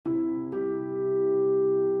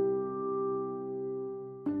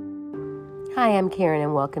Hi, I'm Karen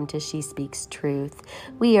and welcome to She Speaks Truth.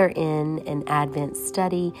 We are in an Advent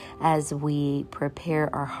study as we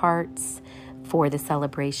prepare our hearts for the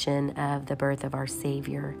celebration of the birth of our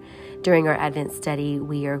Savior. During our Advent study,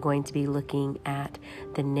 we are going to be looking at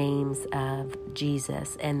the names of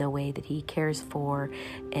Jesus and the way that He cares for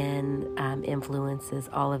and influences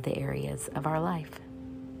all of the areas of our life.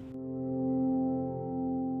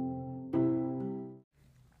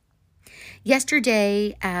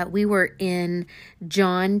 Yesterday, we were in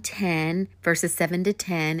John 10, verses 7 to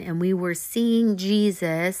 10, and we were seeing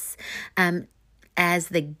Jesus as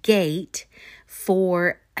the gate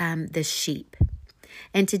for the sheep.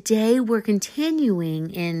 And today we're continuing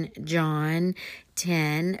in John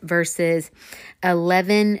 10, verses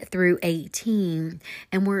 11 through 18,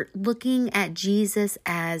 and we're looking at Jesus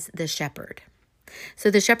as the shepherd. So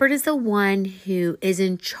the shepherd is the one who is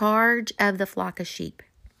in charge of the flock of sheep.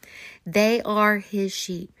 They are His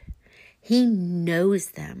sheep. He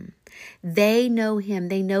knows them. They know Him.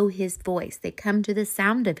 They know His voice. They come to the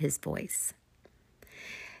sound of His voice.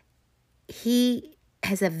 He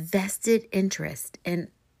has a vested interest in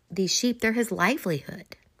these sheep. They're His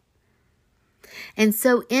livelihood. And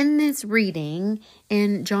so in this reading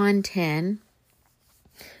in John 10,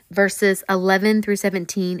 verses 11 through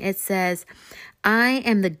 17, it says, "I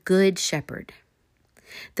am the good shepherd.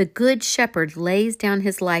 The good shepherd lays down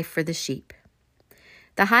his life for the sheep.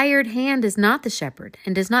 The hired hand is not the shepherd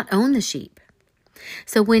and does not own the sheep.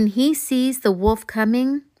 So when he sees the wolf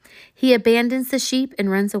coming, he abandons the sheep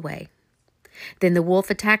and runs away. Then the wolf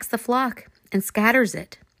attacks the flock and scatters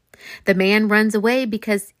it. The man runs away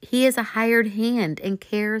because he is a hired hand and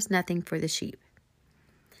cares nothing for the sheep.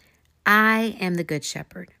 I am the good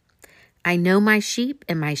shepherd. I know my sheep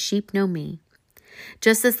and my sheep know me.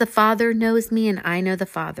 Just as the Father knows me and I know the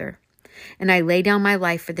Father, and I lay down my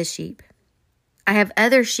life for the sheep. I have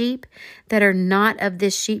other sheep that are not of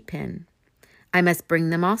this sheep pen. I must bring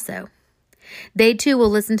them also. They too will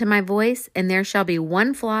listen to my voice, and there shall be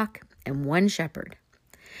one flock and one shepherd.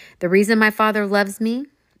 The reason my Father loves me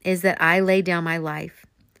is that I lay down my life,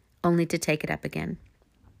 only to take it up again.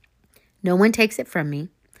 No one takes it from me,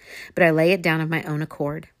 but I lay it down of my own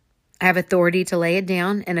accord. I have authority to lay it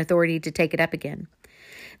down and authority to take it up again.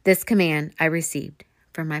 This command I received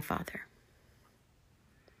from my Father."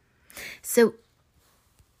 So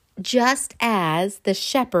just as the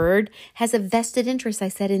shepherd has a vested interest, I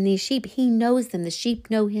said, in these sheep, he knows them. The sheep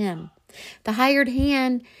know him. The hired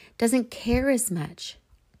hand doesn't care as much.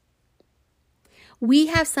 We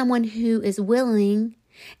have someone who is willing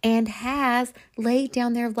and has laid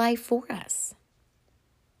down their life for us.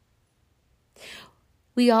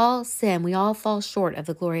 We all sin. We all fall short of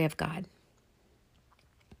the glory of God.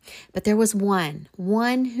 But there was one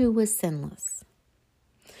who was sinless,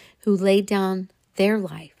 who laid down their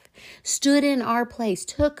life, stood in our place,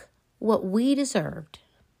 took what we deserved,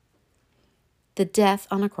 the death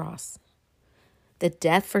on a cross, the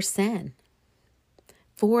death for sin,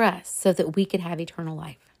 for us, so that we could have eternal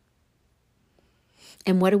life.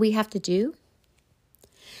 And what do we have to do?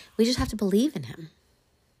 We just have to believe in Him.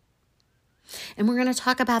 And we're going to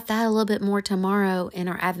talk about that a little bit more tomorrow in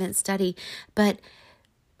our Advent study. But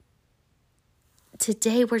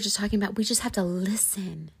today we're just talking about we just have to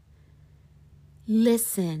listen.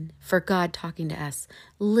 Listen for God talking to us.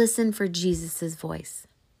 Listen for Jesus' voice.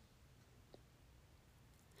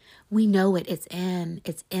 We know it. It's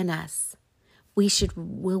in us. We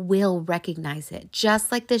will recognize it.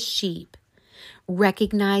 Just like the sheep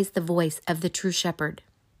recognize the voice of the true shepherd.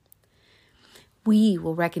 We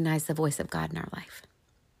will recognize the voice of God in our life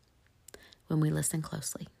when we listen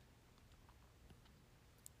closely.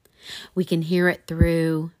 We can hear it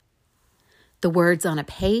through the words on a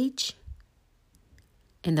page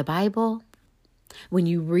in the Bible, when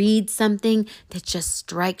you read something that just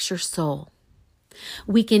strikes your soul.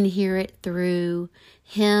 We can hear it through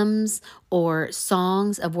hymns or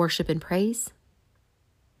songs of worship and praise.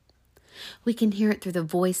 We can hear it through the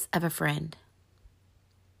voice of a friend.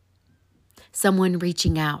 Someone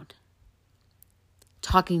reaching out,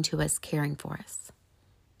 talking to us, caring for us.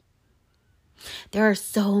 There are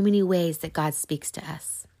so many ways that God speaks to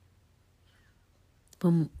us.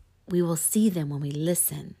 We will see them when we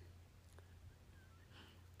listen.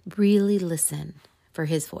 Really listen for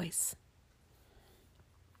His voice.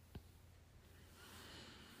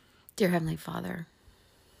 Dear Heavenly Father,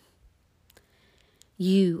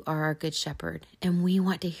 You are our good shepherd, and we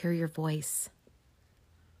want to hear Your voice.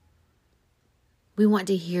 We want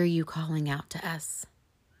to hear You calling out to us.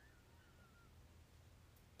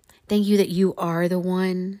 Thank You that You are the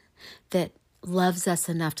one that loves us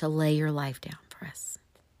enough to lay Your life down for us.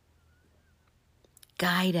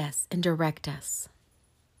 guide us and direct us,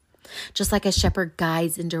 just like a shepherd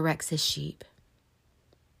guides and directs his sheep.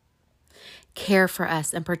 Care for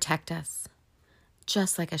us and protect us,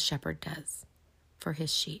 just like a shepherd does for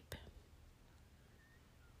his sheep.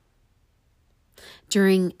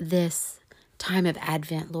 During this time of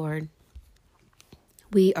Advent, Lord,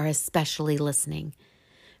 we are especially listening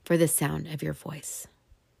for the sound of your voice,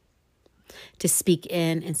 to speak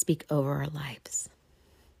in and speak over our lives.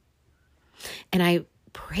 And I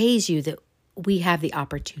praise you that we have the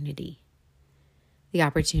opportunity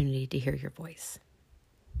to hear your voice.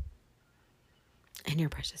 In your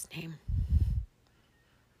precious name.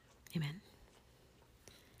 Amen.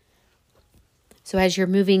 So as you're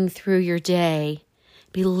moving through your day,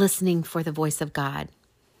 be listening for the voice of God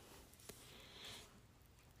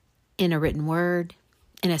in a written word,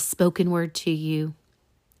 in a spoken word to you,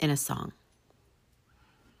 in a song.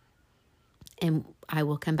 And I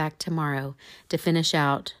will come back tomorrow to finish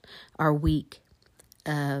out our week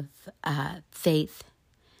of faith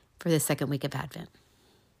for the second week of Advent.